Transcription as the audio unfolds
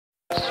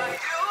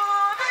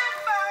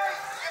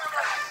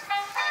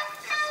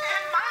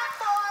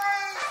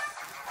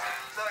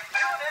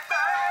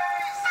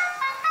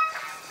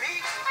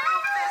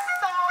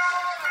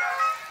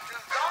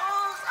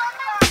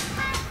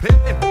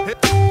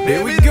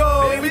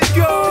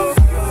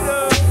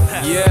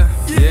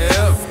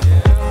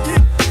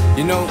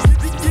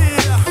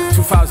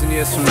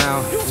years from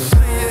now,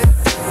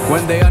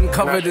 when they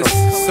uncover this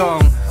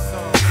song,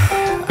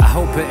 I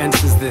hope it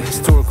enters the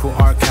historical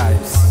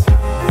archives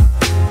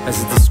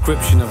as a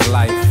description of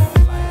life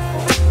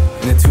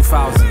in the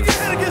 2000s.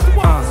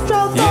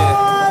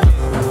 Yeah.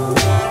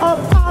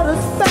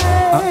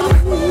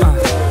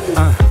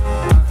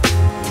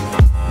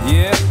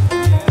 Yeah.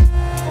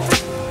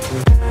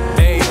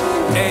 Hey,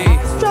 hey.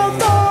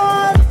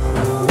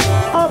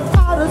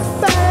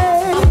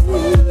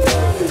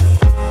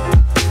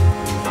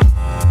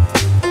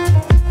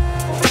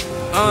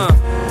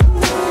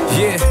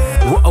 Yeah.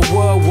 What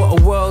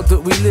a world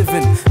that we live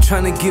in.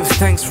 Trying to give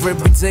thanks for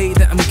every day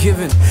that I'm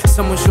given.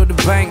 Someone show the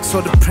banks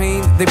or the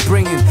pain they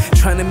bringing.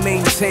 Trying to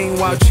maintain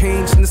while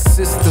changing the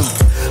system.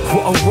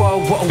 What a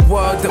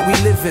world that we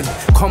live in.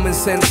 Common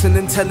sense and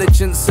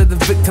intelligence are the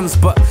victims,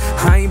 but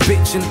I ain't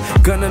bitching.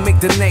 Gonna make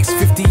the next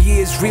 50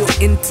 years real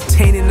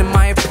entertaining in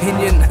my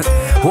opinion.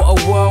 What a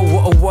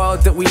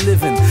world that we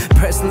live in.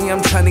 Personally,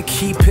 I'm trying to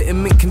keep it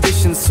in mint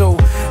condition, so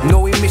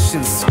no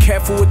emissions,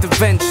 careful with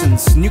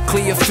inventions.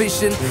 Nuclear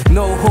fission,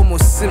 no Homo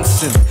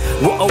Simpson.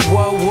 What a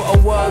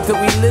world that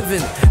we live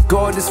in.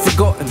 God is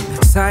forgotten,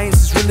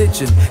 science is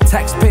religion.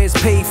 Taxpayers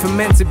pay for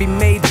men to be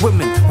made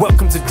women.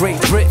 Welcome to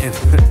Great Britain.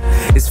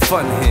 It's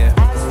fun here.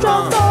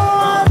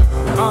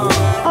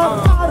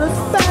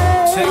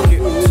 Check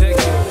it.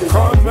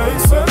 Can't make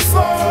sense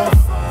of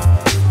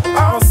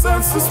our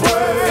senseless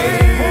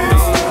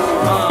ways.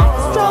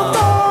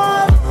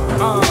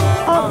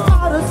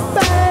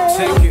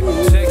 Check it.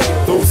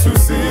 Those who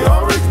see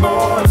are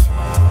ignored,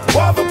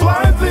 while the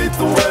blind lead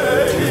the way.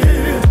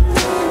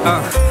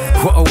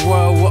 What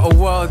a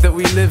world that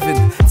we live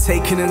in.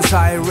 Take an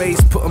entire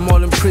race, put them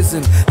all in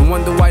prison, and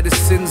wonder why the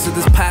sins of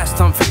this past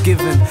aren't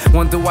forgiven.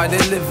 Wonder why they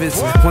live it,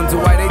 wonder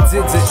why they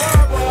did it.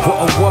 What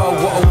a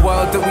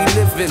world that we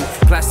live in.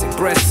 Plastic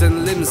breasts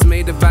and limbs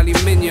made of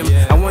aluminium.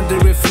 I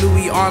wonder if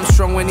Louis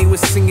Armstrong, when he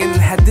was singing,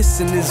 had this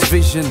in his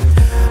vision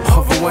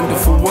of a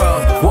wonderful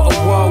world. What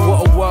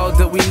a world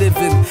that we live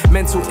in.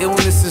 Mental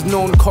illness is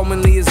known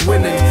commonly as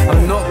winning.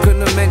 I'm not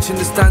gonna mention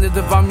the standard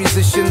of our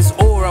musicians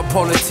or our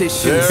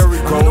politicians. There he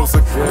goes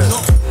again.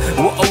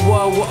 What a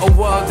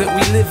world that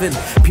we live in.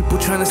 People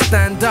trying to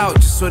stand out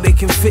just so they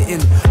can fit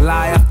in.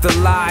 Lie after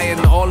lie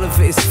and all of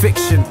it is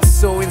fiction.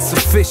 So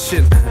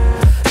insufficient.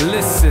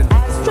 Listen.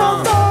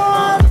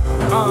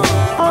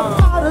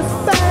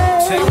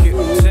 Check it.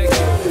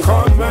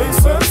 Can't make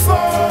sense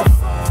of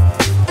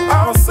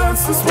our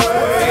senseless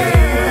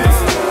ways.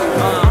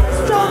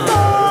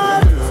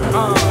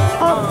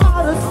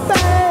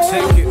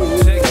 Check it.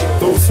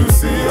 Those who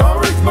see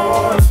are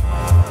ignored,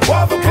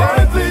 while the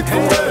blind lead the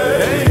way.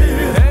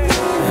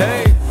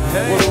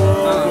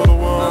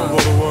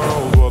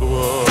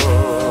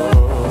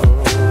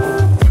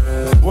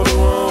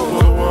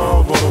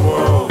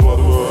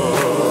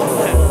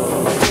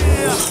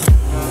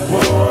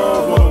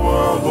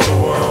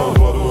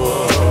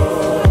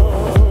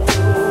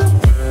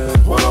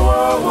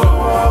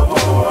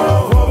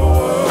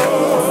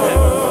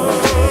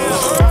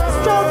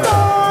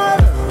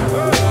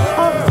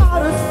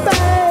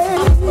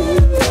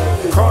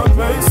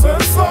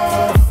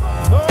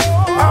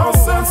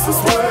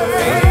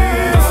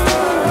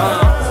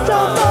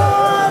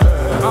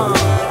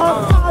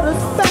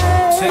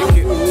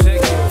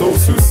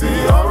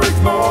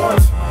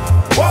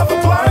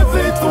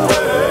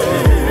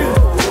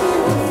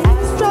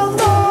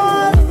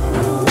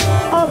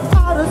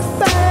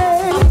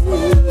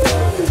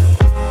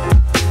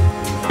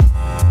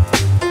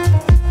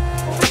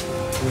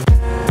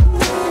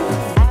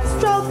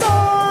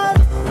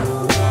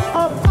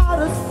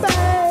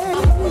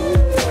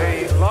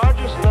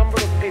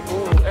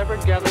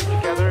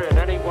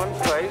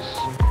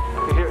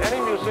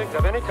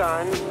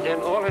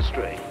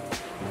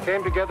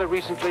 Came together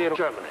recently in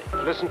Germany.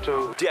 Listen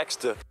to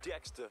Dexter.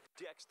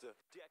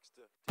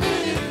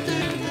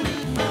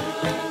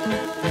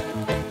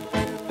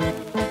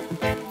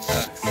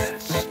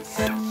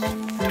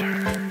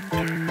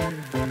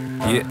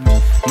 Yeah,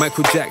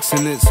 Michael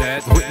Jackson is,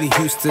 Whitney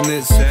Houston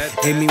is,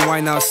 Amy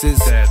Winehouse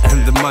is,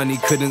 and the money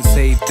couldn't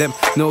save them.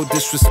 No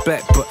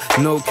disrespect, but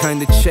no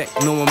kind of check,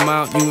 no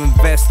amount you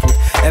invest would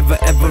ever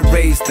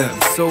raise them.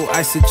 So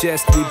I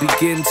suggest we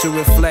begin to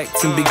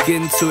reflect and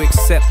begin to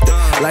accept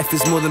that life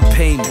is more than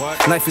payment,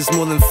 life is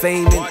more than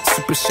fame, and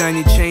super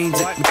shiny chains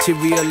and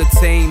material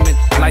attainment.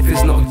 Life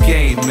is not a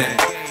game, man.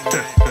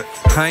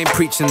 I ain't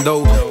preaching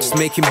though, just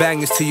making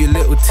bangers till your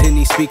little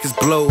tinny speakers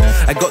blow.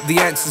 I got the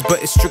answers,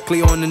 but it's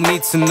strictly on the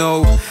need to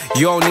know.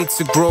 You all need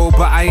to grow,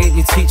 but I ain't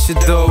your teacher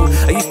though.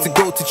 I used to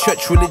go to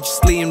church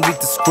religiously and read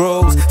the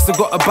scrolls. Still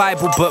got a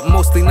Bible, but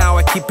mostly now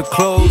I keep it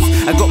closed.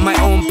 I got my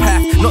own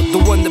path, not the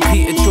one that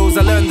Peter chose.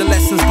 I learned the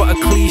lessons, but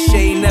a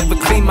cliche never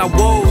clean my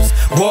woes.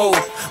 Whoa,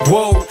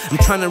 Whoa, I'm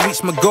trying to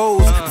reach my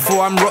goals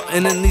before I'm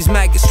rotten and these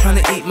maggots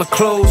trying to eat my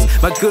clothes.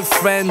 My good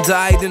friend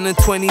died in her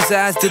 20s,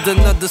 as did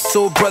another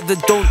soul brother.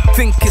 Don't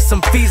think it's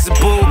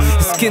unfeasible.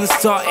 His skin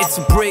started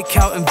to break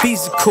out in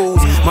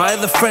vesicles. My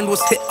other friend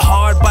was hit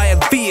hard by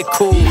a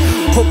vehicle.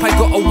 Hope I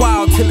got a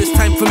while till it's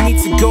time for me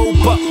to go.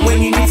 But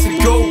when you need to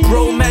go,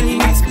 bro, man, you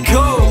need to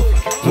go.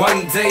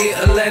 One day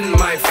it'll end,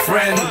 my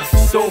friend.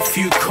 So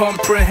few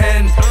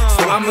comprehend.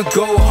 So I'ma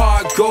go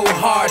hard,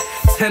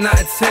 10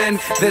 out of 10.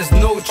 There's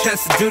no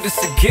chance to do this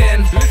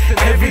again.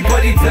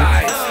 Everybody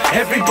dies,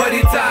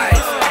 everybody dies,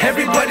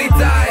 everybody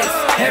dies,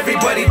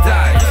 everybody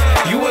dies.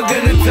 You are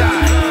gonna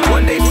die,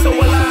 one day so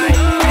will I.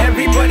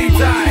 Everybody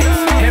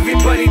dies,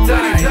 everybody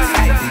dies.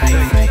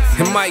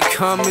 It might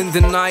come in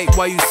the night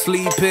while you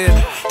sleeping,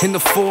 in the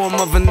form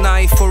of a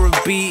knife or a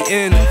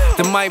beating.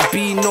 There might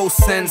be no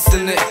sense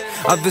in it,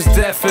 others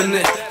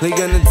definitely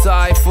gonna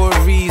die for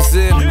a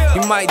reason.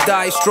 You might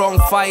die strong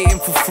fighting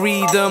for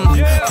freedom,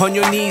 on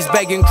your knees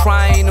begging,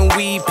 crying and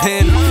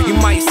weeping. You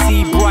might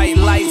see bright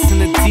lights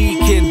in a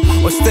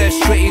deacon, or stare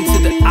straight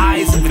into the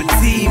eyes of a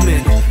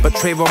demon. But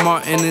Trayvon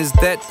Martin is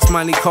dead,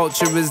 smiley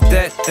culture is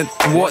dead. And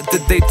what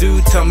did they do?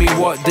 Tell me,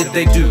 what did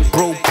they do?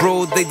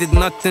 Bro, they did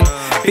nothing.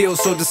 Feel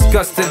so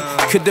disgusting.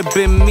 Could have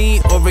been me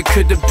or it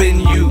could have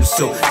been you.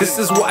 So this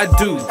is what I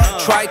do,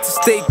 try to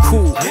stay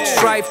cool,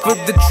 strive for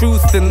the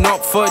truth and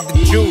not for the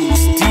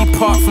Jews.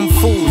 Depart from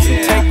fools,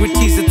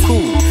 integrity's a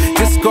tool.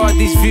 Discard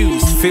these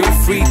views, feel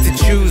free to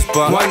choose.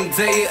 But one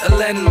day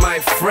it'll end, my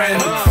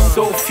friend.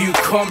 So few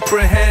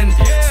comprehend.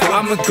 So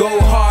I'ma go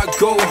hard,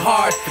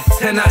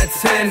 10 out of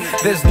 10.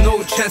 There's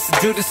no chance to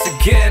do this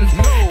again.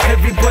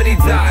 Everybody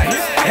dies,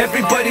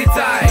 everybody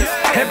dies,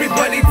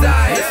 everybody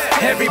dies,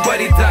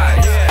 everybody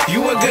dies.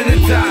 You are gonna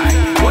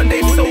die, one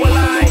day so will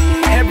I.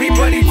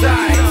 Everybody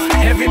dies,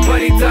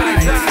 everybody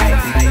dies.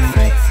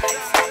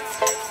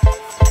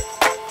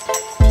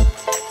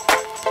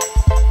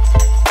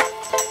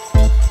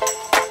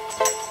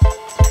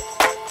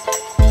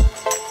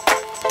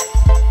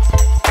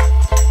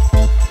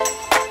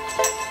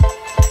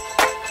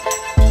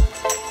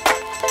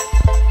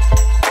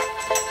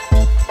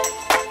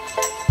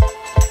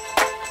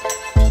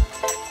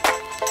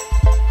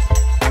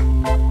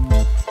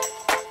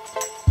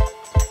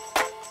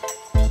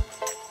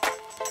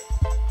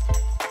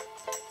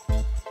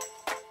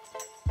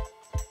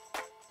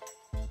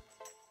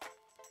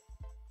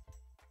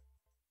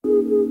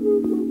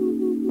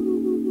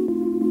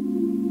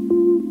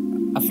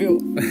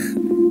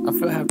 I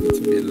feel happy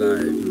to be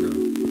alive, you know,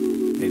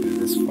 made it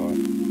this far.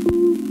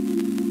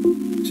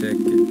 Check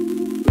it.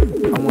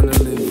 I wanna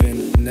live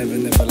in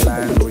never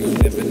land, where you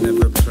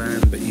never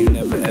plan, but you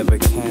never ever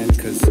can.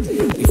 Cause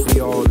if we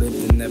all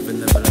lived in never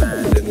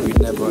land, then we'd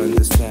never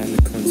understand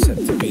the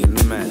concept of being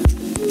a man.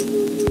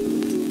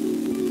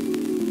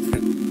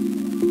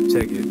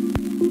 Check it.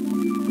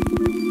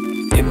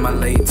 In my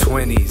late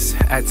 20s,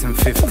 acting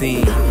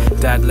 15.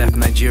 Dad left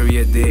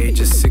Nigeria at the age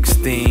of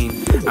 16.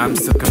 I'm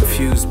still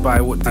confused by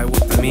what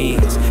it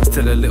means.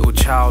 Still a little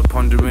child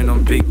pondering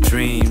on big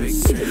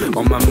dreams.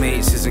 All my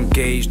mates is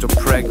engaged or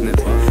pregnant.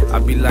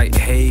 I'd be like,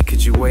 hey,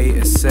 could you wait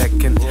a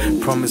second?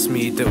 Promise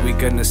me that we're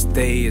gonna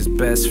stay as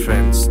best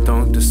friends.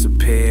 Don't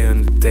disappear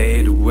on the day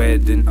of the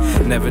wedding.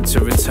 Never to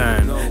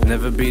return,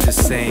 never be the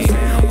same.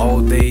 All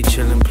day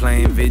chilling,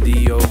 playing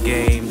video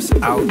games.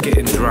 Out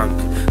getting drunk,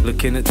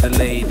 looking at the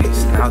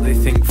ladies. How they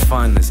think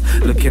fun is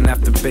looking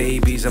after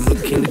babies. I'm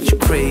looking at you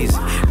crazy,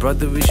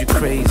 brother, is you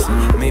crazy?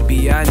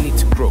 Maybe I need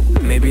to grow,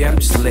 maybe I'm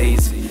just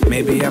lazy.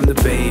 Maybe I'm the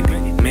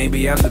baby,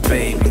 maybe I'm the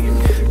baby.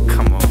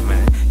 Come on,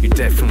 man, you're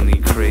definitely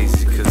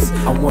crazy. Cause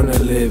I wanna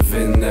live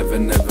in never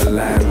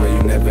land, where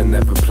you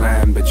never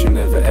plan, but you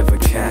never ever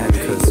can.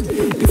 Cause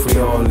if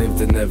we all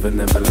lived in never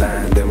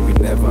land, then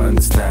we'd never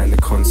understand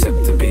the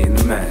concept of being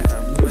a man.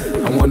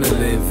 I wanna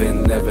live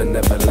in never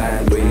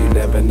land, where you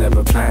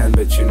never plan,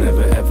 but you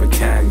never ever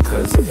can.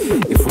 Cause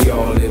if we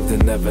all lived in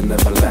never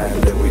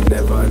land, then we'd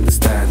never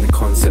understand the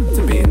concept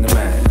of being a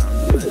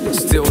man.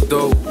 Still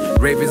though,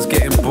 raving's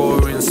getting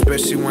boring,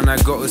 especially when I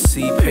gotta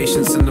see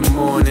patience in the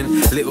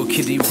morning. Little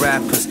kiddie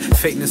rappers,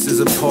 fakeness is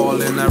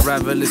appalling. I'd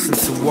rather listen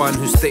to one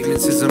whose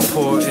statements is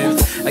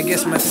important. I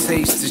guess my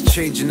taste is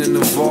changing and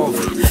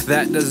evolving.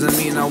 That doesn't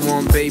mean I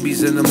want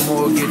babies and a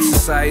mortgage.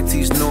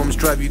 Society's norms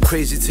drive you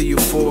crazy till you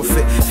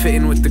forfeit.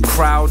 Fitting with the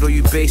crowd or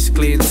you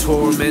basically in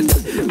torment.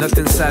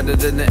 Nothing sadder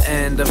than the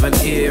end of an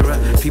era.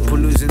 People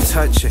losing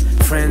touch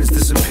and friends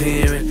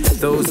disappearing.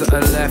 Those that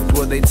are left,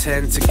 well, they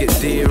tend to get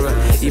dearer,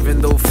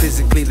 even though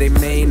physically they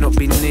may not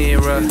be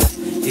nearer.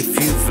 If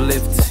you've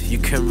lived, you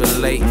can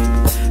relate,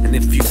 and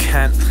if you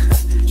can't,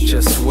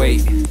 just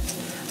wait.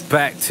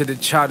 Back to the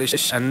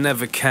childish, I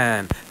never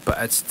can, but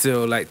I'd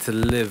still like to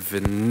live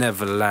in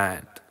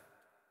Neverland.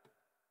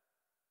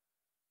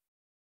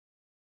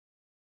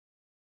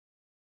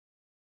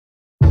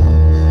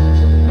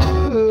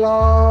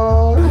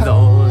 Lord,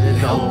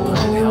 help.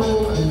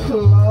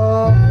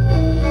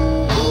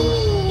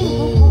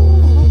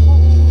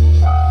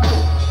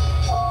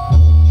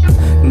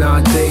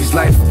 Nowadays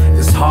life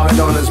is hard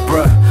on us,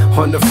 bruh.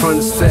 On the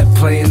front step,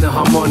 playing the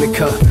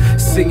harmonica,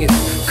 singing,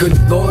 good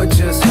Lord,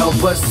 just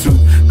help us through.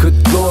 Good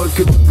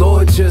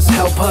Lord, just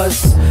help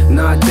us.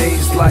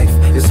 Nowadays life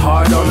is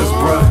hard on us,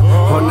 bruh.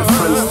 On the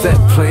front step,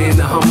 playing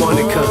the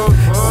harmonica,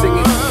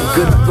 singing,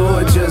 good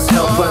Lord, just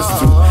help us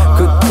through.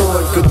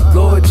 Good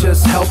Lord,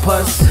 just help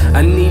us.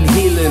 I need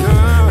healing,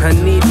 I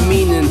need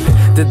meaning.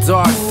 The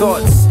dark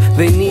thoughts,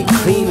 they need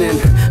cleaning.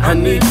 I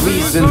need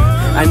reason,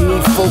 I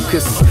need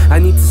focus. I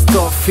need to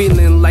stop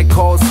feeling like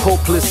all's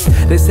hopeless.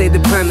 They say the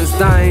planet's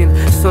dying,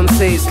 some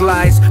say it's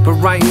lies, but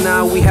right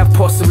now we have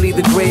possibly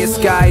the greyest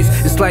skies.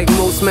 It's like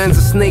most mans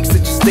are snakes that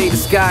just stay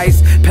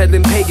disguised,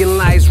 peddling pagan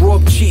lies,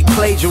 rob, cheat,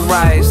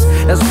 plagiarize.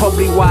 That's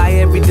probably why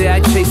every day I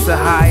chase the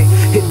high,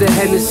 hit the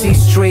Hennessy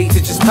straight to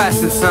just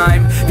passing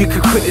time. You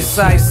could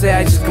criticize, say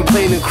I just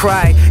complain and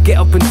cry. Get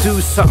up and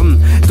do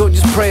something, don't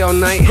just pray all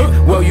night.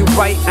 Well, you're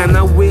right, and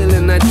I will,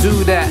 and I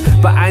do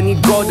that, but I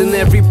need God in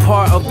every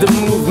part of the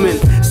movement.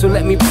 So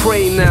let me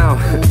pray now.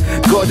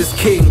 God is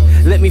king.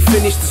 Let me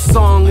finish the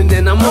song and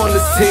then I'm on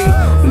the ting.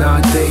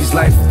 Nowadays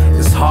life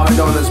is hard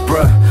on us,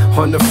 bruh.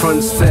 On the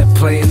front step,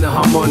 playing the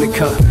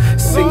harmonica,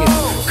 singing,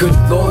 good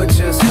Lord,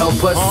 just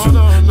help us through.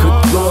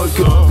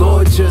 Good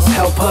Lord, just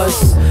help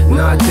us.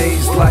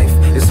 Nowadays life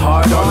is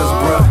hard on us,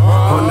 bruh.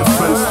 On the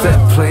front step,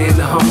 playing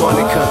the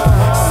harmonica,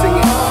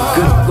 singing,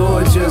 good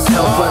Lord, just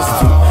help us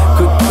through.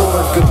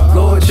 Good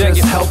Lord,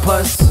 just help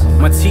us.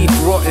 My teeth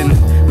rotten,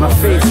 my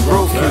face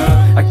broken,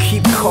 I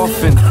keep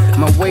coughing,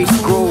 my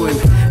waist growing,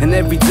 and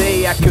every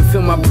day I can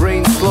feel my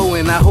brain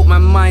slowing. I hope my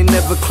mind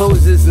never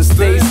closes and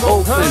stays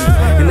open.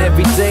 And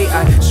every day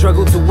I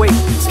struggle to wait,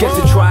 scared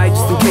to try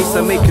just in case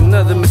I make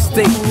another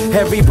mistake.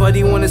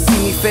 Everybody wanna see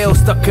me fail,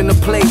 stuck in a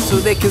place, so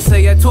they can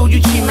say I told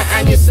you, Chima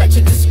Anya, such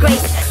a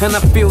disgrace. And I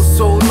feel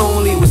so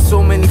lonely with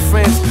so many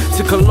friends.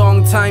 Took a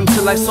long time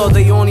till I saw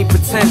they only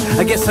pretend.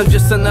 I guess I'm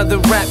just another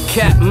rap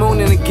cat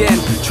moaning again,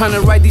 trying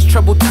to ride these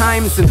troubled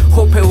times and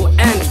hope it will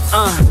end.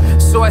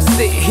 So I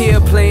sit here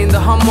playing the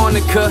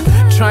harmonica,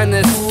 trying to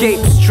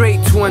escape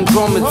straight to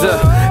Andromeda,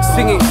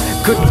 singing,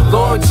 good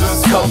Lord,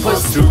 just help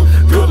us through.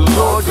 Good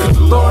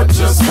Lord,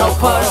 just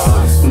help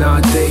us.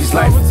 Nowadays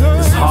life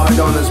is hard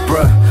on us,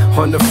 bruh.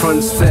 On the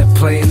front step,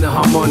 playing the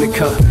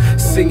harmonica,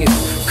 singing,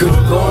 good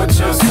Lord,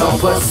 just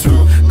help us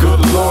through.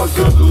 Good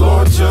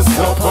Lord, just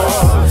help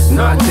us.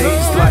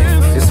 Nowadays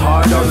life is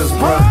hard on us,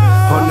 bruh.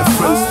 On the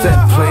front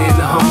step, playing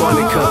the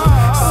harmonica,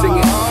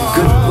 singing,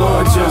 good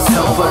Lord, just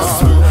help us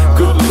through.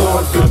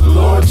 Good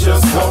Lord,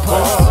 just help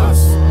us.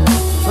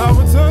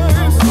 Nowadays,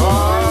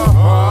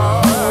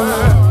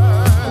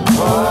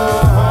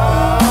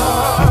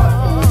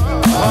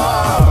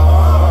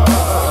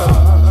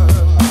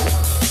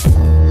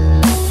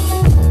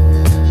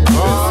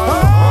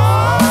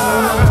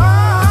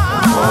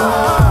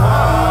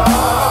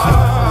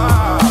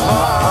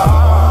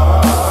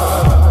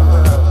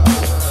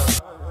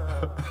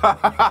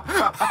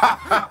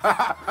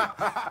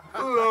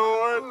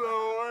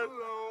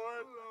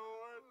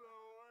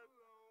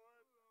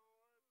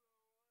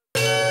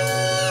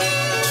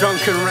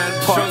 Drunken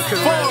Rampart.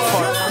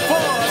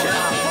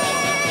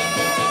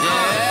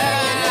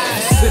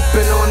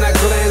 Sippin' on that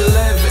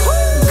Glenlivet,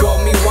 got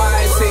me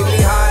wide, take me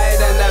higher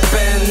than that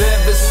Ben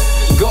Nevis.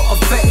 Got a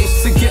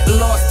fetish to get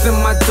lost in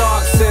my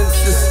dark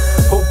senses.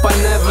 Hope I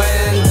never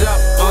end up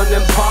on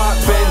them park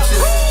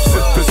benches.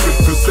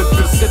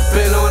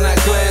 Sippin' on that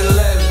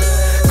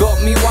Glenlivet,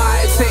 got me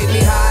wide, take me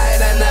higher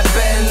than that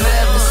Ben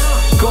Nevis.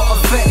 Got a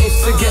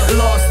fetish to get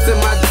lost in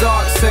my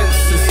dark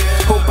senses.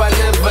 Hope I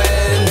never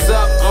end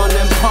up on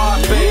them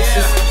park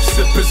benches.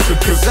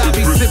 Cause I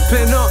be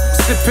sippin'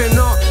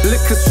 on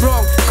liquor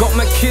strong. Got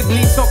my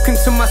kidney talking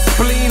to my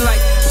spleen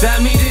like,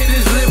 damn, he did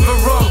his liver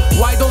wrong.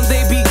 Why don't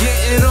they be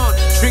getting on?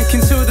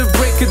 Drinking till the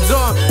break of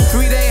dawn.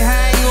 3-day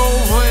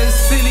hangover and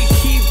silly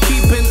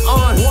keeping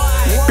on.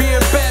 Beer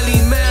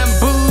belly, man,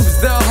 boobs,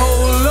 the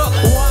whole lot.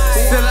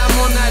 Still I'm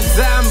on that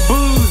damn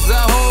booze,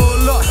 the whole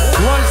lot.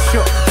 1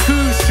 shot,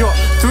 2 shot,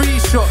 3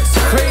 shots,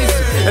 crazy.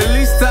 At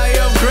least I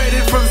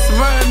upgraded from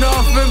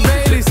Smirnoff and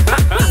Baileys.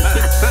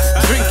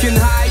 Drinking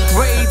high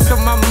grade till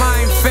my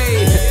mind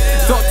fade.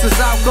 Doctors,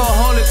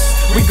 alcoholics,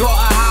 we got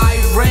a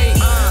high rate.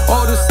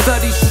 All the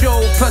studies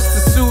show, plus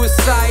the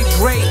suicide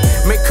rate,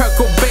 make Kurt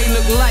Cobain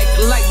look like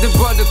the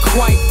brother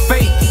quite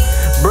fake.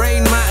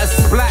 Brain matter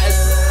splattered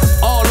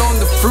all on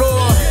the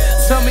floor.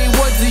 Tell me,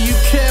 what do you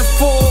care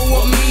for?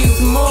 What means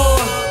more?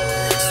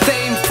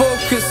 Staying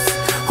focused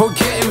or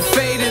getting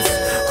faded?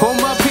 All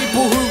my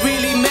people who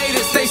really made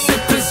it, stay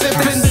sippin'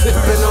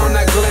 on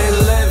that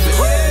Glenlivet.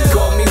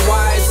 Got me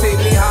wide, take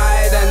me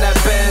higher than that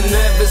Ben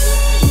Nevis.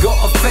 Got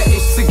a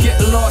fetish to get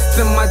lost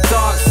in my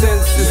dark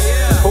senses.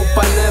 Hope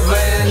I never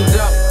end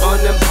up on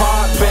them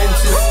park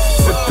benches.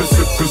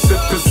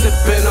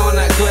 Sippin' on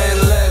that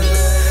Glenlivet.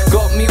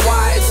 Got me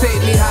wide,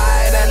 take me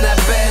higher than that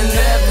Ben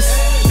Nevis.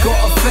 Got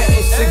a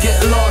fetish to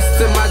get lost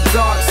in my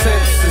dark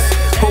senses.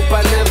 Hope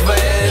I never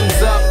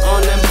end up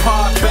on them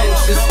park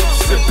benches.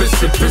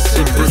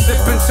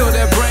 Sippin' till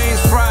their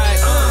brains fried.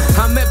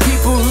 I met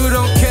people who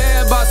don't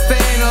care about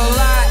staying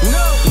alive.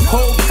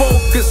 Whole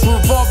focus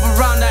revolve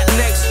around that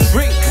next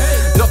drink.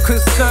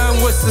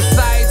 concerned with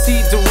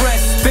society, the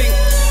rest think.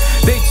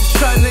 They just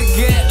tryna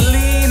get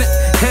lean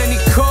at any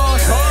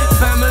cost.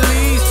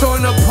 Families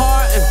torn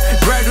apart and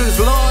brethren's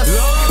lost.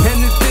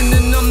 Anything to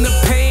numb the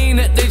pain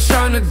that they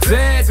tryna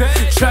dead.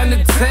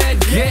 Tryna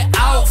get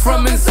out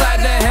from inside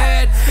their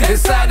head.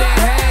 Inside their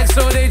head,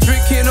 so they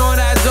drinking on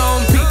that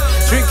Dom P,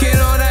 drinking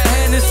on that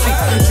Hennessy,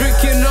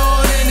 drinking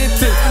on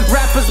anything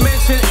rappers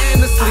mention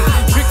endlessly.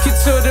 Drinking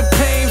till the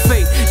pain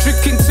fade,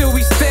 drinking till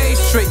we stay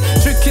straight,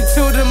 drinking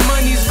till the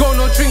money's gone,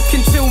 or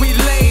drinking till we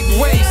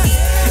laid waste.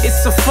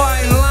 It's a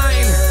fine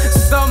line,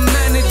 some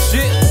manage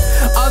it,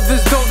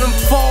 others don't and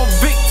fall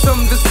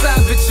victim to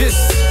savages.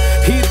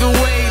 Either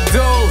way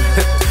though,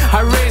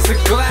 I raise a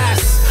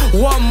glass,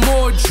 one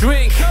more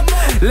drink,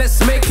 let's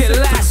make it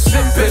last.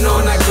 Sippin'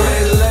 on that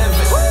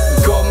Glenlivet,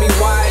 got me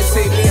wide,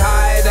 take me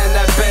higher than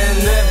that Ben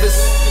Nevis.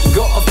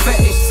 Got a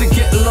fetish to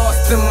get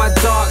lost in my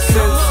dark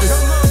senses.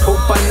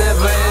 Hope I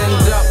never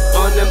end up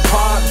on them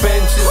park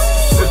benches.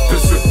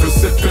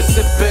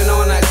 Sippin'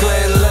 on that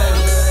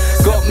Glenlivet,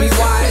 got me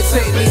wide,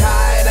 take me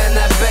higher than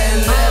that Ben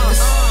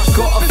Nevis.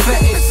 Got a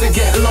fetish to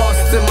get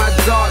lost in my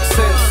dark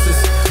senses.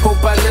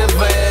 Hope I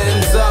never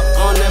end up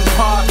on them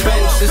park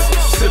benches.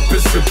 Sippin'.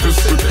 Sippin'.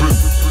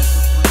 Sippin'.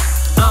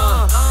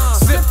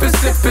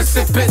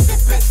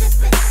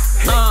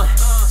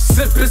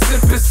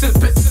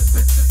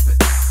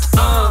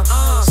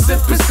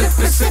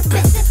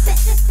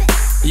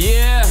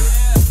 Yeah.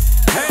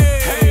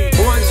 Hey.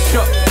 One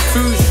shot,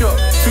 two shot,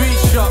 three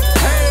shot.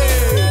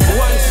 Hey.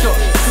 One shot,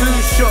 two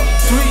shot,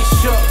 three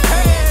shot.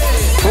 Hey.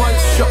 One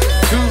shot,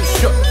 two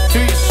shot,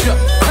 three shot.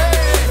 Hey.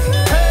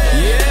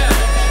 Yeah.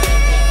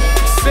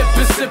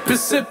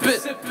 Sip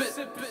it.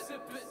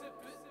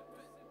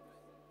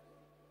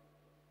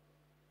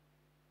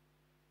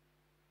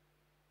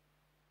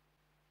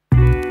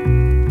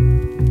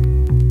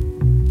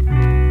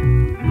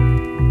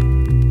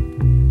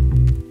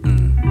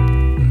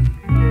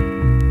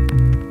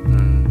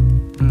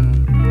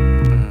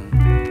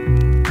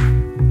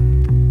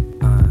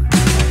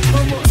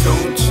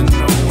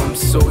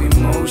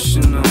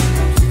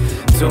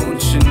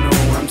 Don't you know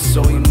I'm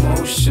so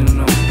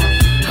emotional?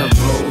 A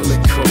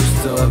roller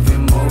coaster of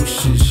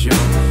emotions, yo.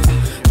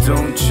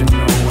 Don't you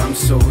know I'm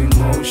so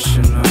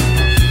emotional?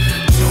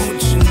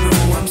 Don't you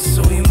know I'm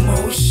so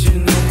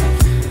emotional?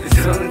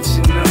 Don't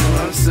you know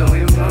I'm so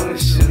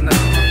emotional?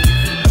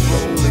 A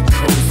roller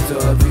coaster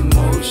of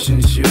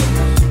emotions, yo.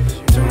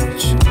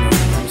 Don't you know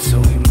I'm so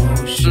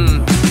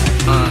emotional?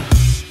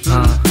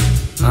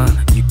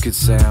 You could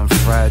say I'm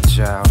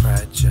fragile.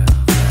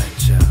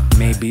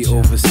 Maybe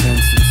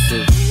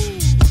oversensitive.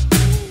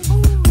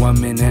 1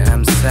 minute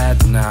I'm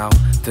sad now,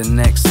 the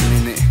next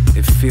minute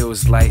it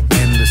feels like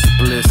endless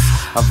bliss.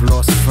 I've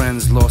lost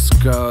friends,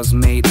 lost girls,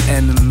 made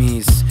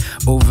enemies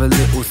over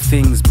little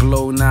things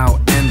blown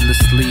out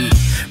endlessly.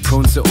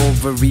 Prone to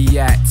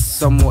overreact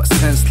somewhat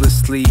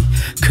senselessly,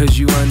 cause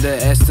you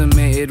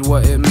underestimated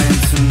what it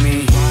meant to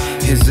me.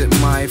 Is it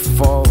my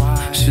fault?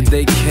 Should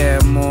they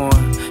care more?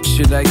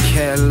 Should I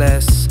care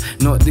less?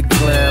 Not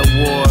declare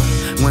war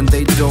when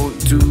they don't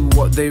do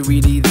what they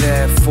really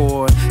there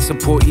for.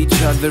 Support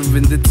each other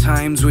in the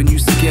times when you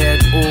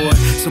scared, or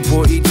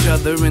support each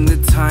other in the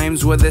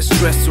times where there's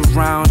stress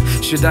around.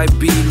 Should I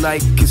be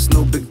like it's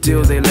no big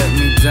deal they let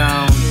me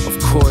down? Of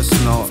course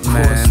not,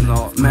 man.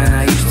 Man,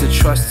 I used to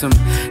trust them.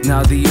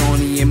 Now the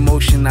only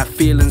emotion I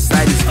feel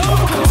inside is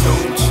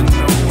don't you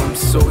know I'm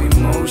so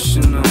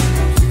emotional?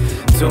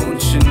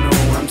 Don't you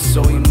know I'm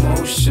so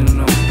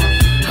emotional?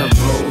 A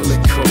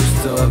roller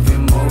coaster of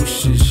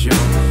emotions, yo.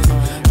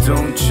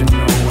 Don't you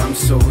know I'm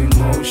so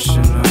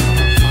emotional?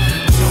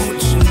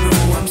 Don't you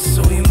know I'm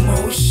so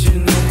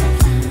emotional?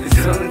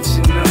 Don't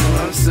you know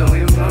I'm so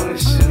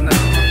emotional?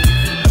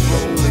 A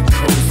roller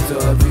coaster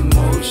of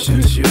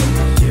emotions, yo.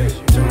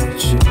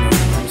 Don't you know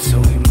I'm so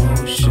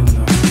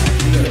emotional?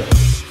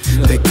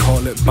 They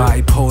call it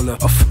bipolar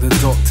of the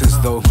doctors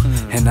though,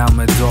 and I'm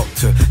a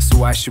doctor,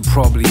 so I should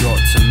probably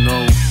ought to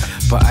know.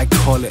 But I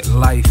call it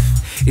life.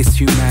 It's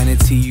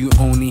humanity, you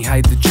only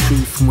hide the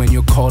truth when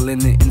you're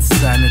calling it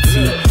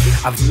insanity.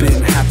 I've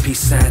been happy,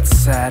 sad,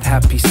 sad,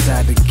 happy,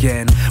 sad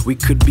again. We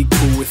could be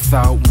cool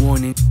without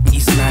warning,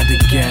 he's mad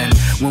again.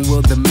 When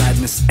will the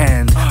madness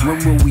end? When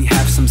will we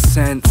have some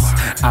sense?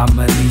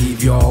 I'ma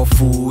leave y'all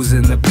fools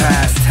in the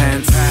past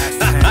tense.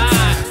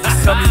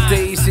 Some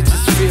days it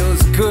just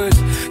feels good,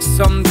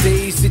 some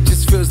days it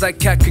just feels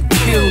like I could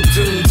kill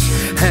dudes.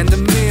 And the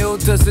meal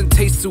doesn't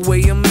taste the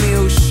way a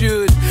meal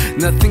should.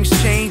 Nothing's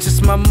changed,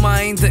 it's my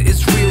mind that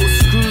is real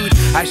screwed.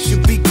 I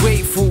should be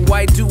grateful,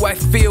 why do I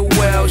feel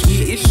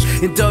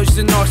well-ish? Indulged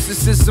in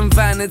narcissism,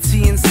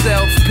 vanity and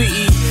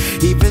self-pity.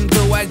 Even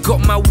though I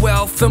got my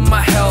wealth and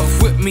my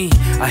health with me,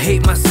 I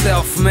hate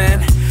myself,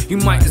 man. You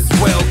might as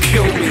well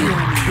kill me.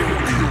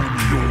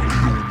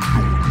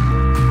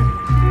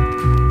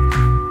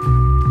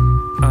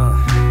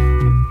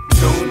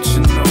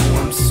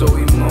 So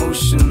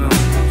emotional.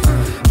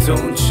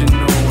 Don't you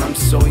know I'm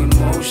so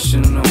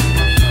emotional?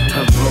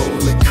 A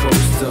roller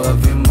coaster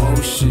of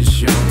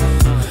emotions, yo.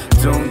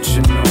 Don't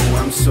you know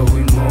I'm so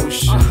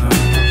emotional?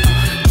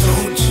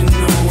 Don't you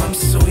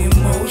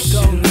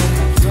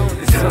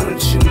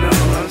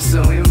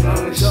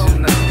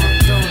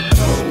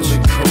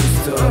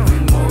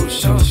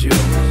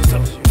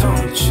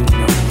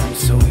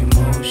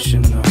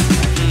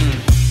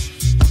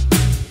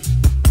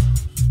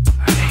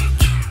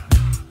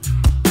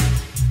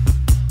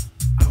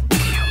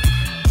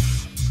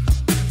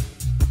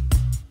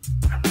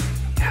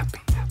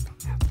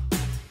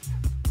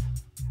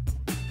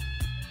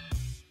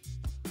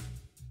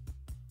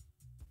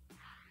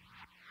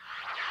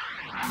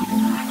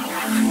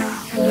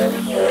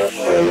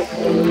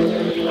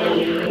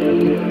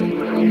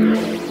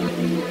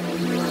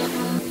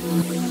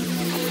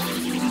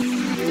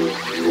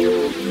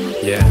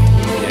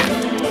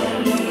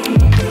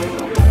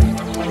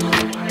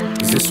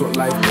Is this what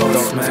life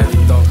costs,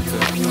 man? Doctor,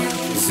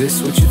 is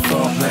this what you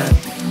thought, man?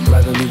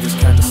 Glad I leave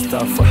this kind of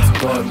stuff up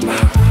to God,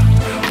 man.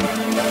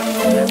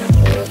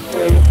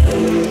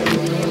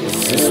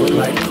 Is this what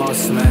life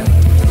costs, man?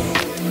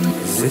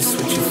 Is this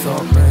what you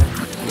thought, man?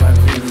 Glad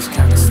I leave this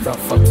kind of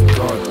stuff up to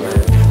God,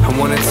 man. I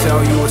wanna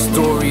tell you a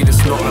story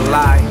that's not a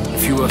lie.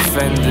 If you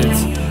offended,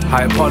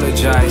 I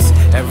apologize.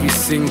 Every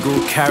single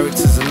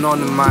character's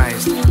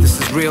anonymized. This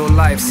is real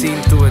life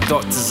seen through a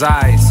doctor's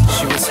eyes.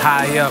 She was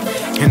high up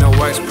in her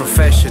work's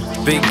profession.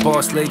 Big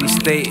boss lady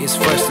status,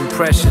 first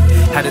impression.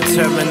 Had a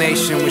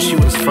termination when she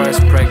was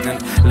first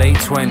pregnant. Late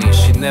 20s,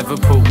 she never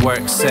put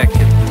work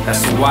second.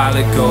 That's a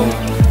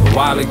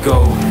while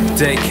ago,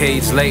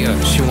 decades later.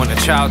 She want a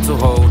child to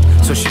hold,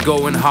 so she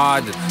going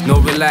hard, no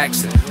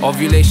relaxing.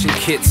 Ovulation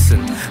kits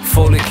and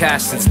folic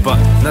acids, but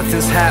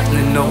nothing's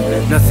happening, no,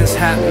 nothing's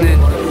happening.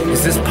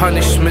 Is this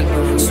punishment?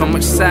 So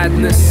much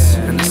sadness.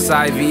 And this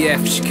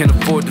IVF, she can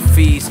afford the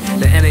fees.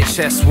 The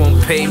NHS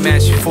won't pay, man,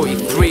 she's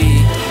 43.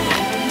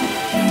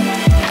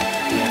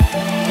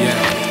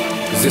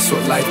 Yeah, is this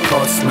what life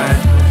costs, man?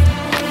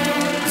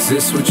 Is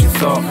this what you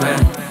thought,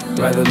 man?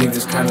 Rather leave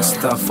this kind of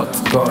stuff up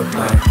to God,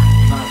 man.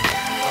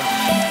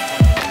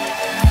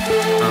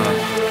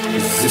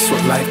 Is this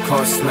what life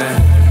costs,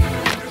 man?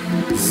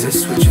 Is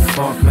this what you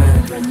thought,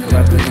 man?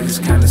 Rather leave this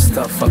kind of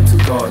stuff up to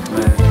God,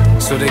 man.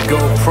 So they go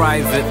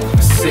private,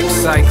 6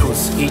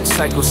 cycles, each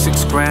cycle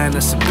 6 grand,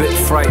 that's a bit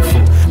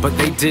frightful. But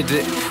they did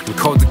it and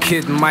called the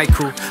kid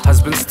Michael.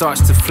 Husband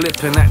starts to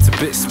flip and act a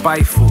bit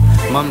spiteful.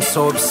 Mum's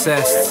so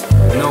obsessed,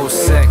 no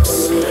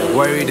sex,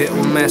 worried it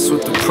will mess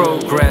with the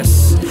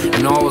progress.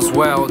 And all's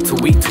well till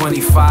week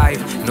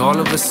 25, and all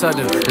of a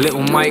sudden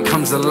little Mike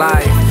comes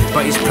alive.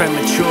 But he's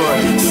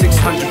premature,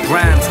 600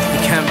 grams. He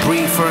can't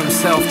breathe for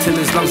himself till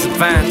his lungs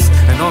advance.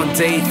 And on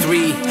day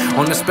 3,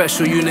 on the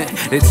special unit,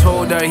 they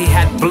told her he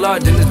had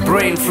blood in his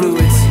brain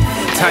fluids.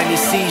 Tiny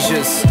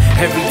seizures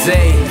every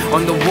day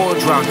on the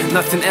ward round.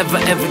 Nothing ever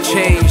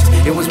changed.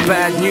 It was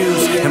bad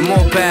news and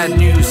more bad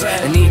news,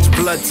 and each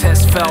blood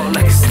test felt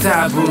like a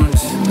stab wound.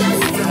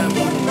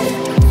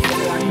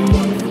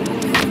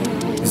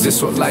 Is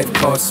this what life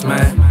costs,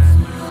 man?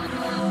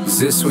 Is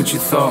this what you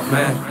thought,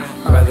 man?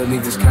 I'd rather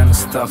leave this kind of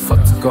stuff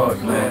up to God,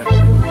 man.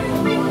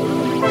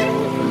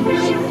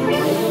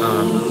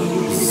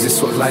 Is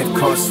this what life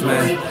costs,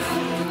 man?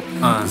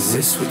 Is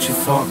this what you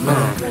thought,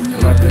 man?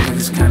 I'd rather leave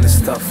this kind of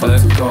stuff up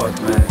to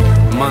God,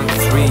 man. Month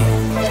 3,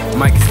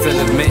 Mike is still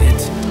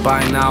admitted.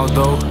 By now,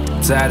 though,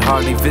 Dad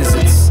hardly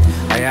visits.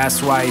 I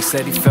asked why, he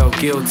said he felt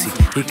guilty.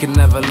 He could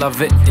never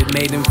love it, it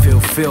made him feel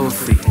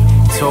filthy.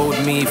 Told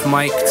me if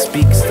Mike could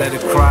speak instead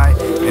of cry,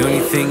 the only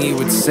thing he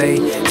would say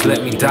is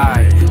let me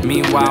die.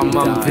 Meanwhile,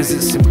 Mum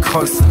visits him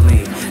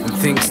constantly and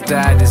thinks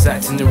Dad is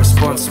acting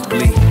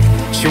irresponsibly.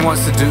 She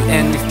wants to do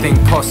anything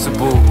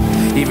possible,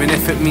 even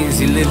if it means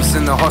he lives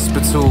in the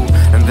hospital.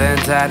 And then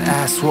Dad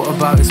asks, what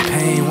about his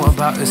pain? What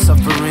about his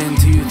suffering?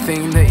 Do you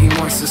think that he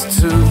wants us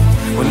to?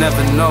 We'll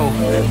never know,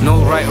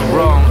 no right or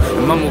wrong.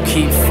 And Mum will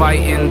keep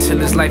fighting till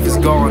his life is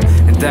gone.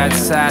 And Dad's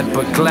sad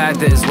but glad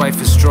that his wife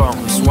is strong.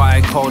 That's why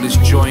I call this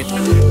joint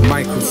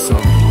Michael's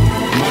song.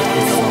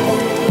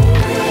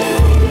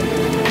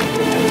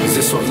 Is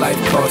this what life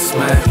costs,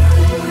 man?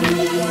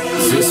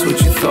 Is this what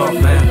you thought,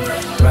 man?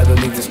 Rather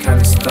leave this kind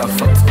of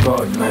stuff up to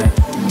God, man.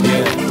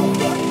 Yeah.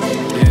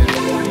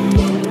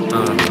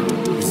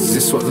 Is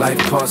this what life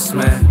costs,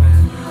 man?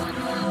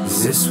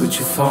 Is this what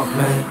you thought,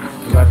 man?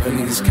 Rather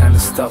leave this kind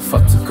of stuff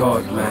up to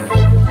God, man.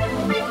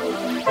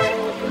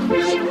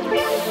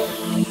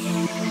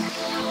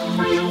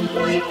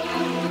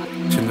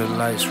 Turn the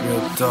lights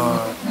real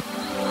dark.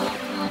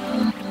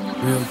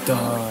 Real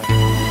dark.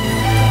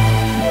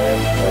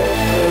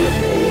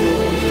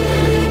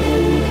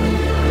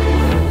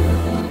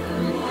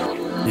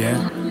 Yeah,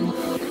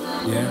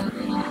 yeah.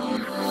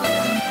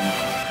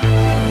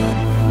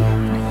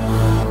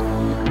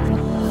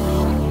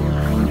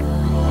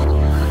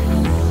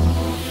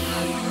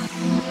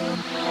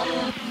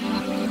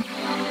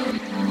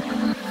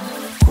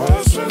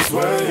 Questions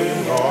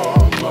weighing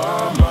on my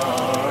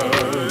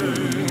mind.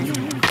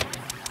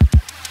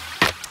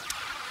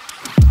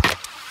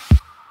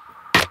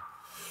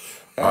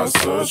 I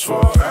search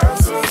for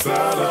answers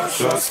that I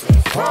just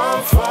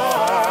can't find.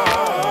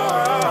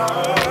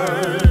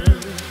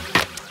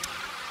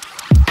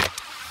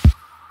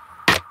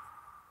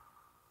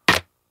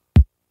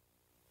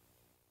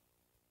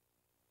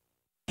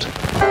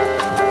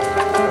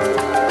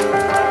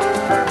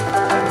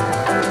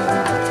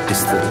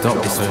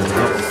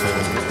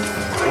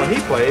 When he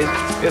plays,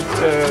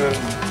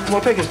 it's,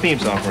 well, take his theme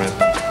song, for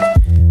instance.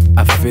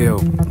 I feel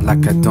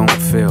like I don't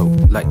feel,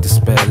 like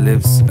despair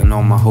lives and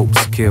all my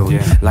hopes killed.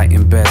 Light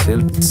in bare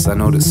hills, I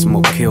know that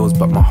smoke kills,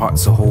 but my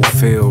heart's a whole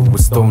field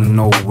with stone,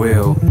 no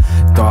will.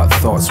 Dark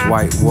thoughts,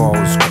 white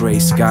walls, grey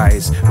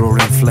skies, roaring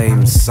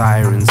flames,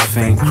 sirens,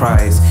 faint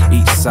cries.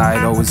 Each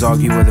side always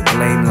argue where the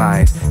blame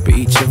lies, but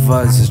each of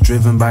us is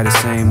driven by the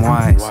same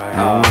whys.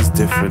 No one's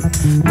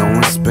different, no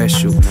one's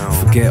special.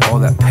 Forget all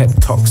that pep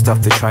talk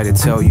stuff they try to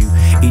tell you.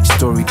 Each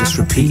story just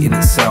repeating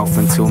itself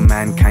until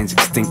mankind's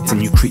extinct and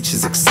new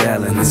creatures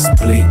excel. And it's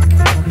bleak.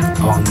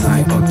 All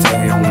night, all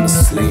day, I wanna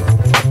sleep.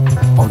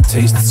 All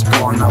taste is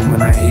gone now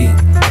when I eat.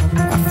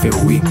 I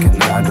feel weak and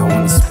now I don't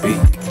wanna speak.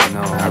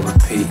 No, I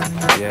repeat,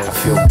 I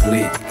feel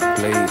bleak.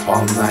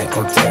 All night,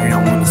 all day,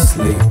 I wanna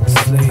sleep.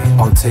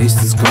 All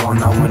taste is gone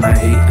now when I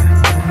eat.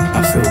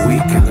 I feel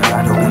weak and now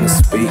I don't wanna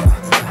speak.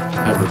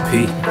 I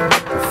repeat,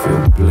 I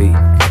feel bleak.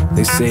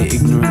 They say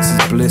ignorance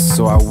is bliss,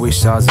 so I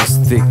wish I was as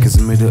thick as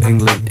Middle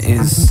England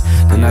is.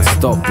 Then I'd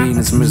stop being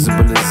as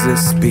miserable as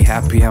this. Be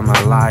happy I'm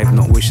alive,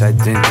 not wish I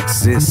didn't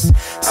exist.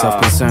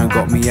 Self-concern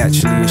got me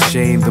actually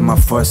ashamed of my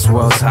first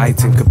world's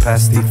heightened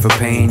capacity for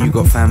pain. You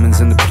got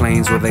famines in the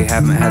plains where they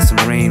haven't had some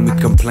rain. We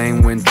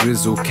complain when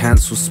drizzle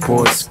cancel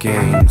sports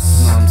games.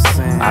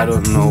 I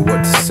don't know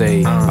what to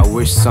say. I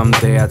wish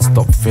someday I'd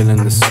stop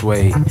feeling this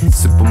way.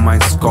 Simple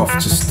mind scoff,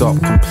 just stop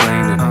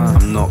complaining.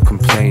 I'm not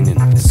complaining,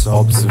 it's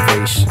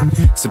observation.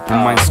 Simple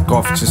mind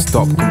scoff, just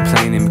stop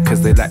complaining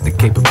because they lack the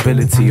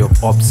capability of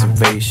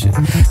observation.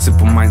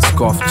 Simple mind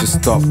scoff, just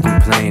stop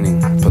complaining,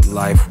 but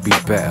life would be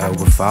better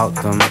without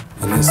them.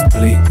 And it's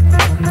bleak.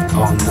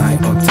 All night,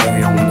 all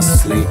day, I wanna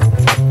sleep.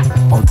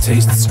 All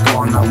taste is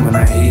gone now when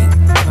I eat.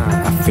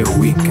 I feel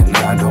weak and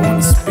I don't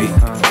wanna speak.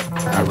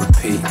 I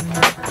repeat,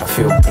 I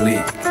feel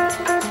bleak.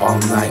 All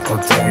night, all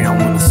day, I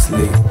wanna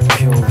sleep.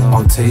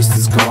 All taste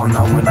is gone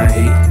now when I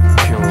eat.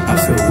 I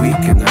feel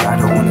weak and I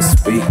don't wanna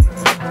speak.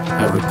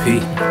 I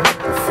repeat,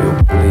 I feel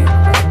bleak.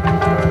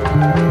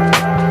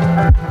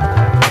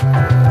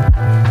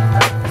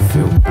 I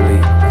feel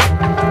bleak.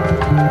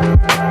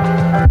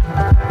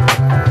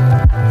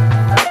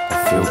 I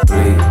feel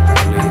bleak,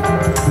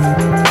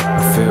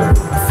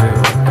 bleak.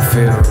 I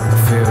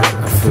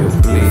feel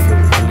bleak,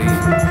 bleak.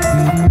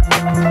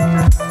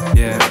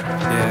 Yeah,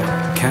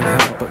 can't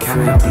help but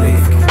feel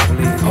bleak.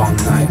 All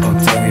night, all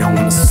day, I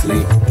wanna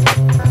sleep.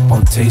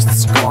 All taste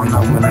is gone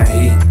now when I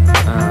eat.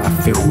 I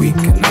feel weak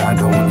and I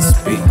don't wanna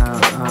speak.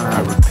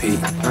 I repeat,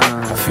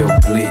 I feel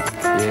bleak.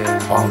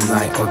 All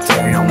night, all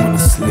day, I wanna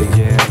sleep.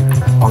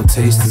 All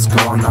taste is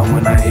gone now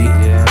when I eat.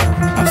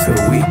 I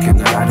feel weak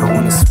and I don't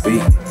wanna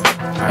speak.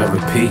 I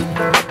repeat,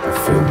 I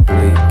feel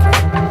bleak.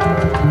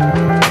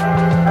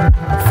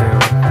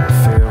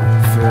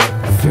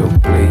 I feel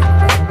bleak.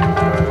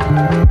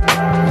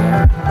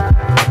 Yeah,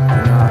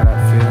 you know how that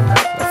feels.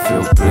 I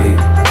feel bleak.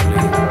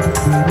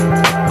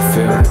 I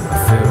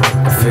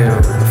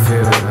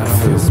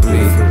feel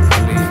bleak.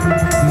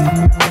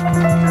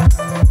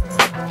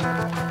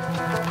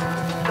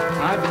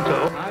 I've been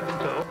told.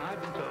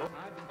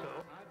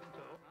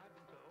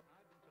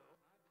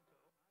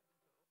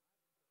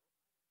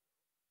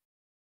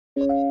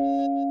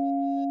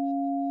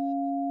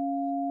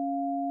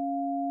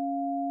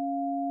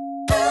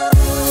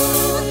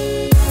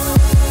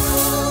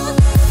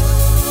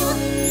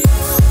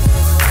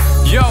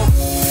 Yo,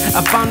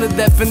 I found the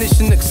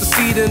definition of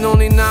succeeding.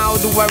 Only now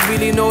do I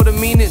really know the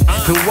meaning.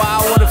 And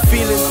wow, what a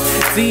feeling.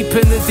 Deep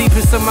in the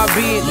deepest of my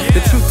being.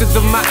 The truth of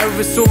the matter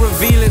is so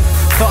revealing.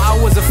 Thought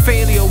I was a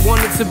failure,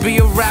 wanted to be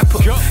a rapper.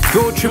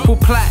 Go triple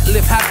plat,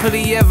 live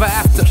happily ever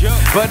after.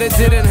 But it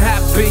didn't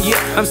happen, yet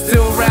I'm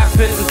still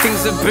rapping. And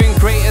things have been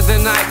greater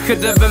than I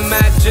could have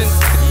imagined.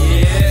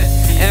 Yeah.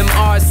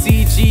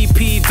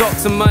 MRCGP,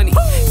 Dr. Money.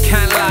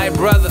 Can't lie,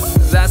 brother,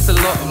 that's a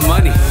lot of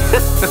money.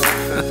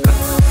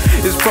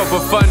 It's proper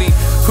funny.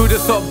 Who'd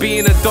have thought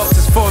being a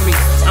doctor's for me?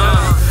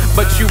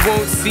 But you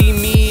won't see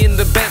me in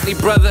the Bentley,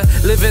 brother,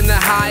 living the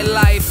high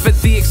life at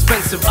the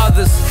expense of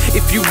others.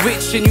 If you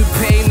rich and you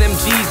paying them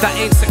G's, that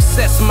ain't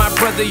success, my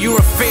brother, you're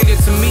a failure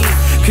to me.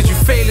 Cause you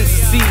failing to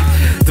see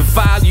the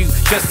value,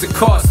 just the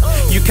cost.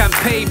 You can't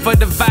pay for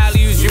the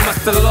values you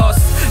must have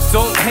lost.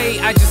 Don't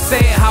hate, I just say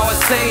it how I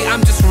say.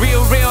 I'm just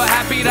real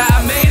happy that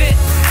I made it.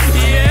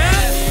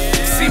 Yeah.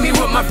 See me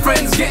with my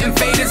friends getting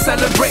faded,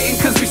 celebrating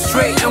cause we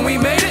straight and we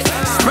made it.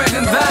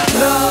 Spreading that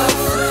love,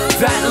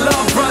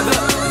 brother,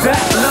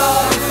 that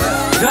love,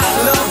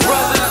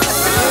 brother.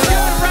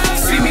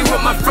 See me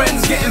with my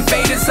friends getting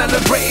faded,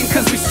 celebrating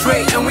cause we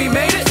straight and we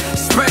made it.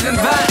 Spreading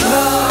that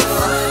love,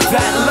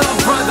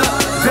 brother,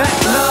 that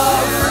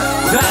love,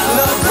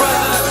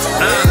 brother.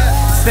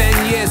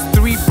 10 years,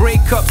 3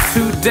 breakups,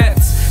 2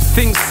 deaths.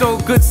 Things so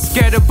good,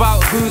 scared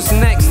about who's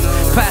next.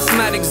 Passed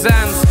mad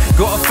exams,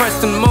 got a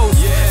first and most.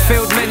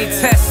 Failed many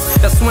tests,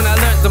 that's when I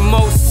learned the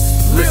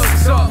most. Real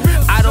talk.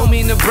 I don't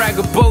mean to brag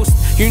or boast.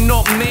 You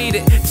not made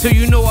it till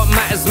you know what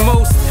matters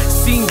most.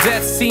 Seen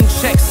death, seen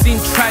checks, seen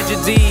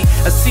tragedy.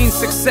 I've seen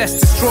success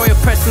destroy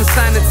oppressed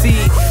insanity.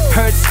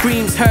 Heard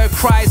screams, heard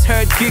cries,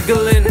 heard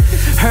giggling.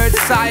 Heard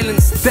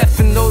silence,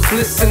 deafen those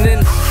listening.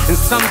 And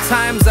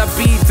sometimes I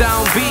be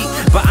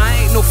downbeat, but I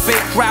ain't no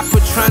fake rapper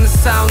trying to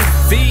sound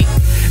deep.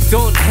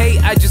 Don't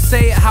hate, I just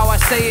say it how I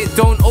say it.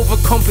 Don't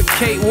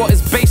overcomplicate what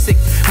is basic.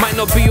 Might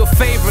not be your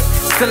favorite,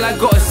 still I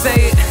gotta say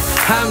it.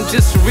 I'm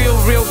just real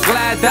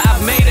glad that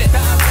I've made it.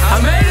 I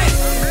made it.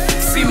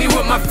 See me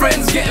with my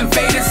friends getting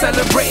faded,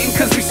 celebrating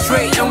cause we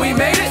straight and we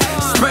made it.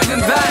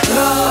 Spreading that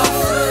love,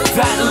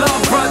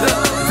 brother,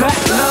 that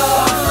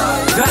love,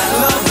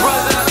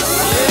 brother.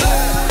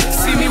 Yeah.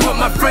 See me with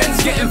my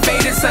friends getting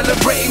faded,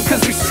 celebrating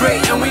cause we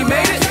straight and we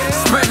made it.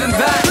 Spreading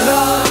that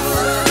love,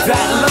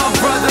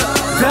 brother,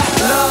 that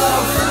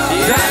love,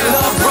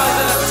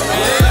 brother.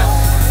 Yeah.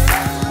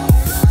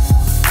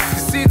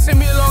 See, it took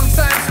me a long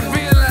time to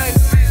realize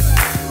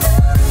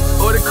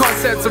all the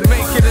concepts of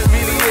making it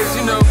really is,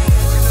 you know.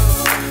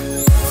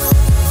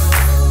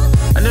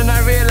 And then I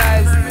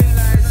realized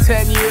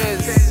 10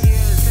 years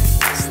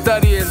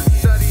studying,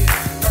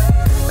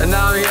 and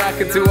now I'm here, I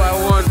can do what I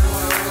want.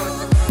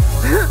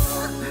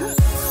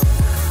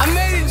 I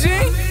made it, G.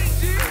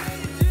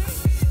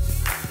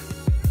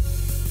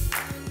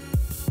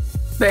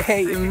 They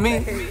hating me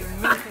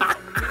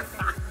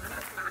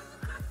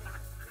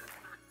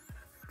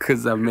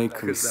cause I make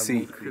them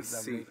see.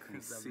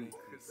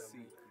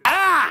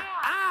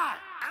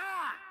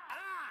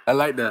 I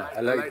like that.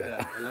 I like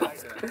that.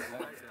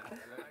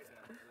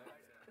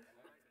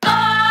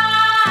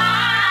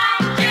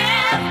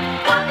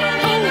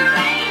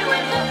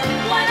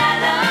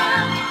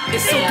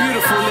 It's so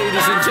beautiful,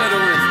 ladies and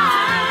gentlemen.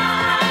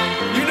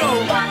 You know,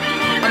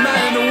 a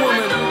man and a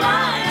woman,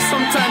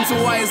 sometimes the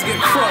wires get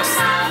crossed.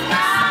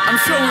 I'm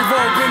sure we've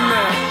all been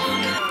there.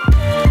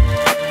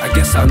 I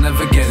guess I'll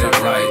never get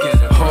it right.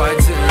 Oh, I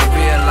didn't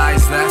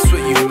realize that's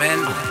what you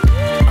meant.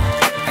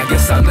 I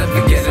guess I'll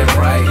never get it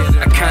right.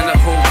 I kinda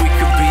hope we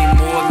could be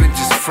more than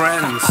just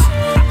friends.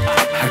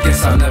 I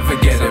guess I'll never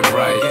get it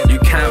right. You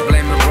can't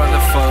blame a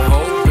brother for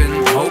hoping.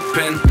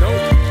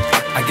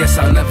 I guess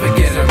I'll never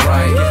get it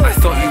right. I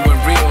thought you were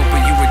real,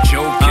 but you were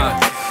joking.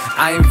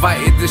 I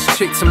invited this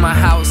chick to my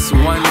house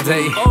one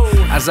day.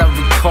 As I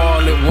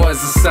recall, it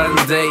was a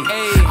Sunday.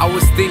 I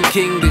was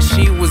thinking that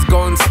she was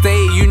gonna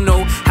stay, you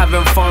know,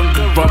 having fun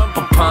the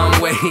bumper palm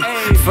way.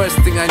 First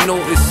thing I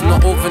noticed, no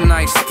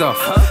overnight stuff.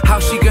 How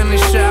she gonna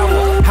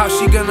shower? How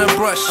she gonna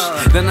brush?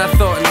 Then I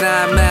thought,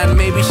 nah man,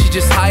 maybe she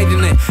just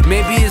hiding it.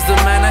 Maybe it's the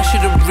man, I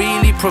should've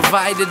really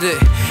provided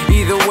it.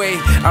 Either way,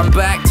 I'm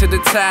back to the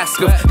task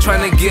of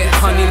trying to get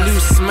honey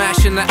loose,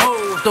 smashing that.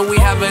 So we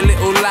have a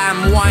little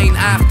lime wine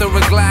after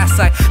a glass.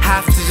 I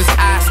have to just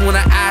ask, when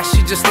I ask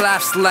she just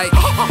laughs like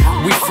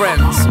we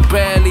friends,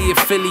 barely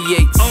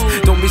affiliates.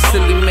 Don't be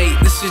silly mate,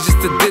 this is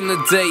just a dinner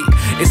date.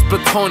 It's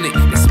platonic,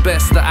 it's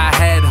best that I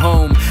head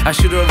home. I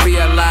should've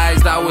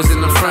realized I was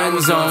in the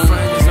friend zone.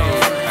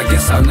 I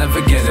guess I'll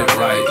never get it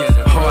right.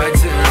 Oh, I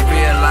didn't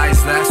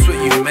realize that's what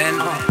you meant.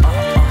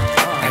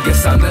 I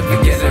guess I'll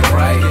never get it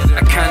right.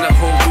 I kinda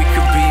hope we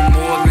could be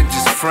more than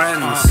just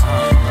friends.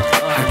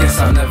 I guess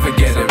I'll never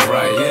get it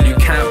right. You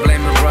can't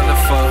blame a brother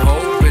for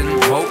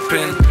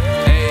hoping.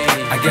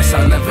 I guess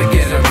I'll never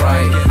get it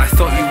right. I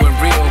thought you were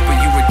real, but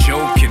you were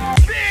joking.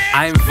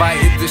 I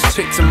invited this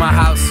chick to my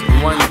house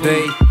one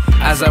day.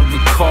 As I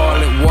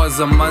recall, it was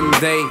a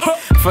Monday.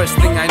 First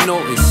thing I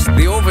noticed,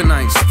 the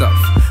overnight stuff.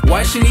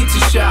 Why she need to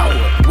shower?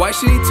 Why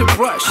she need to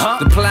brush?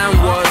 The plan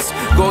was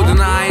golden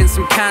eye and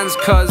some cans,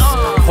 cuz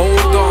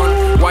hold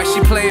on, why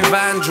she playing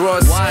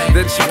Vandross?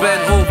 Then she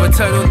bent over,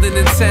 turned on the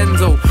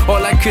Nintendo.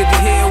 All I could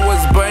hear was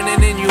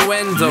burning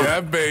innuendo.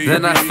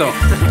 Then I thought,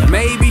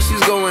 maybe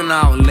she's going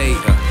out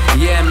later.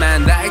 Yeah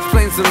man, that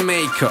explains the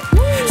makeup.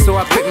 So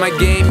I picked my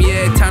game,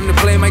 yeah, time to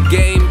play my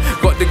game.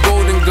 Got the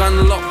golden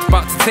gun locked,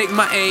 about to take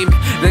my aim.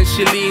 Then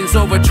she leans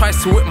over,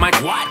 tries to whip my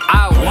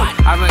out.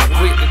 I'm like,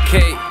 wait,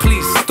 okay,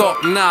 please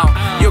stop now.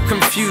 You're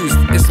confused,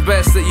 it's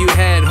best that you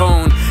head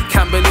home.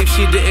 Can't believe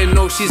she didn't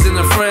know she's in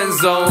the friend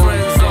zone.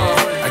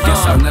 I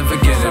guess I'll never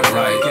get it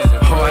right.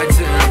 Oh, I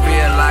didn't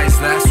realize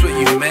that's what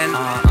you meant.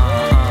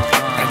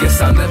 I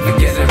guess I'll never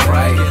get it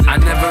right. I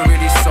never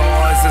really saw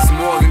us as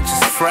more than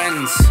just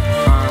friends.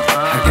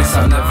 I guess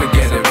I'll never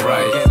get it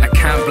right. I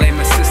can't blame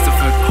my sister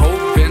for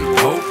hoping.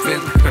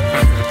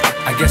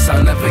 I guess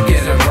I'll never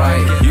get it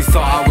right. You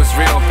thought I was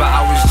real, but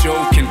I was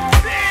joking.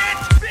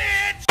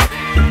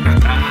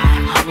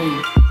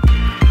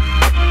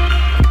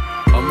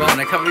 Oh man,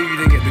 I can't believe you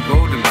didn't get the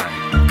golden eye.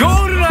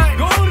 Golden eye!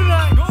 Golden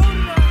eye!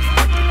 Golden eye!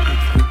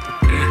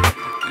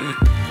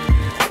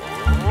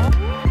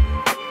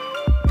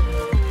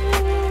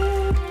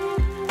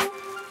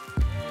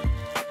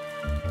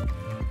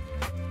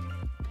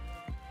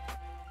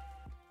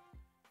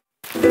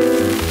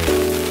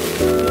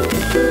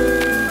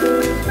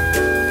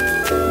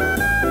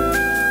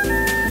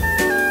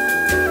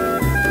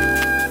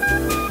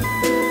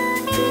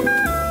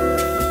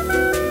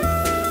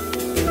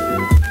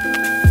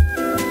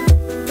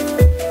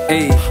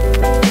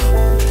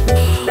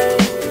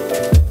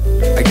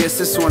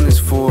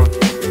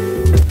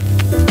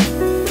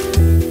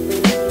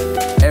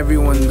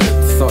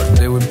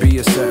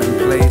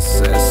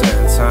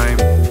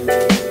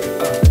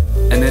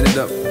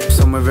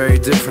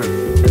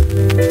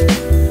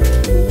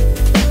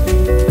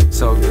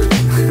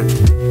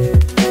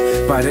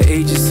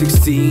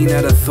 17,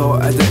 I'd have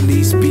thought I'd at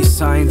least be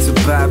signed to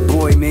Bad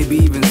Boy, maybe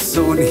even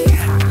Sony.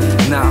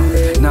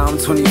 Now I'm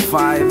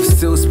 25,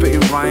 still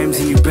spitting rhymes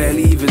and you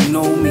barely even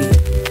know me.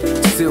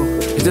 Still,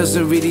 it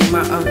doesn't really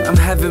matter, I'm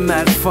having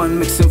mad fun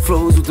mixing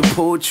flows with the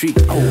poetry.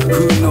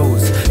 Who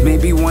knows,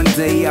 maybe one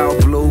day I'll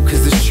blow,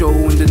 cause the show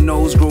and the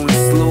nose growing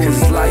slow.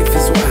 Cause life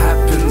is what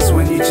happens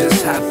when you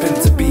just happen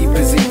to be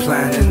busy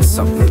planning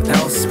something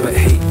else. But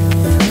hey,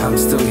 I'm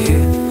still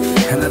here,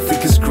 and I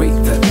think it's great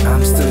that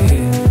I'm still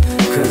here.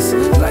 Cause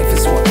life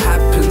is what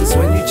happens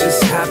when you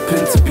just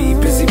happen to be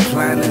busy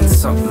planning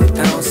something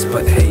else.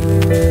 But hey,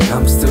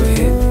 I'm still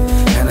here,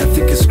 and I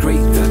think it's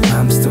great that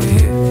I'm still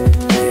here.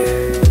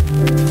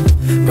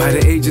 By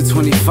the age of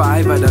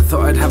 25, I'd have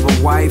thought I'd have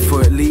a wife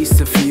or at least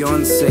a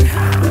fiance.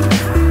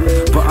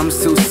 But I'm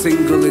still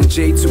single and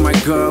Jay to my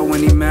girl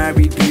when he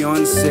married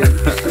Beyonce.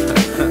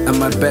 And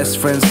my best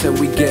friend said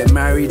we get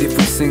married if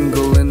we're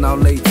single in our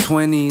late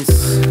 20s.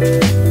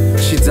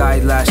 She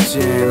died last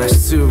year and I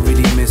still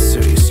really miss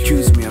her.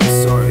 Excuse me, I'm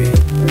sorry.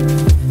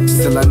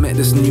 Still I met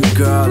this new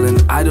girl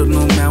and I don't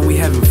know, man, we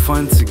having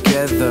fun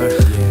together.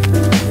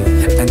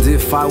 And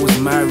if I was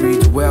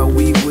married, well,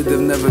 we would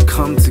have never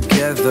come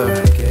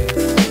together.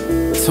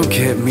 Don't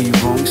get me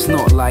wrong, it's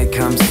not like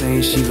I'm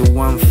saying she the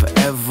one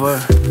forever.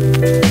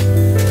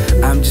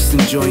 I'm just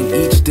enjoying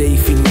each day,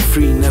 feeling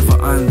free, never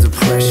under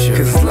pressure.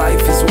 Cause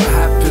life is what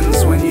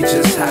happens when you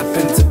just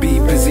happen to be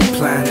busy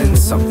planning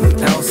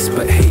something else.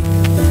 But hey,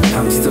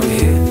 I'm still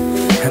here,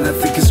 and I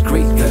think it's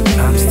great that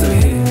I'm still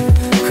here.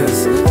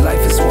 Cause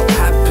life is what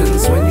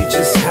happens when you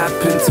just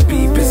happen to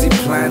be busy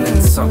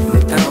planning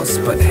something else.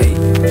 But hey,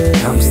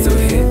 I'm still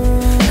here,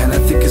 and I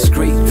think it's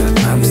great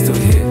that I'm still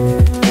here.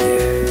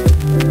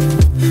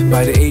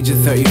 By the age of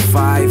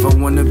 35, I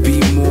wanna be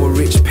more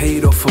rich,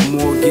 paid off a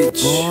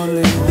mortgage.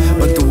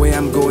 But the way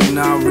I'm going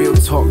now, real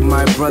talk,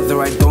 my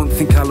brother, I don't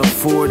think I'll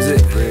afford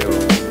it.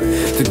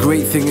 The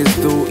great thing is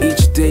though,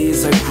 each day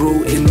as I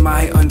grow in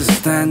my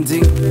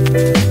understanding,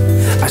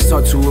 I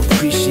start to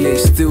appreciate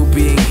still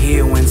being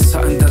here when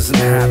something doesn't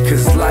happen.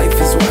 Cause life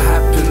is what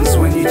happens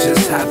when you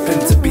just happen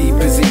to be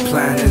busy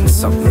planning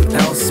something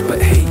else.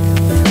 But hey,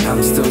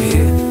 I'm still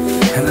here,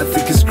 and I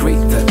think it's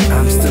great that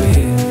I'm still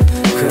here.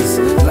 Cause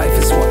life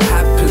is what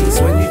happens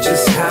when you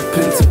just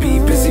happen to be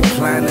busy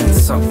planning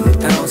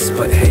something else.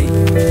 But hey,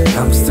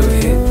 I'm still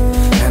here,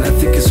 and I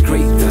think it's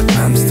great that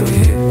I'm still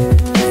here.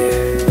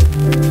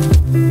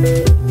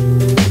 Yeah.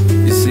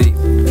 You see,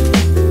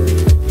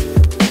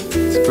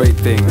 it's a great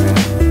thing, man.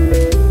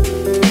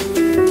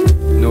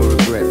 No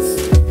regrets.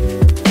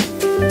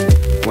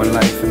 One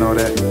life and all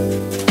that.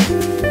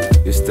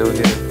 You're still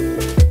here.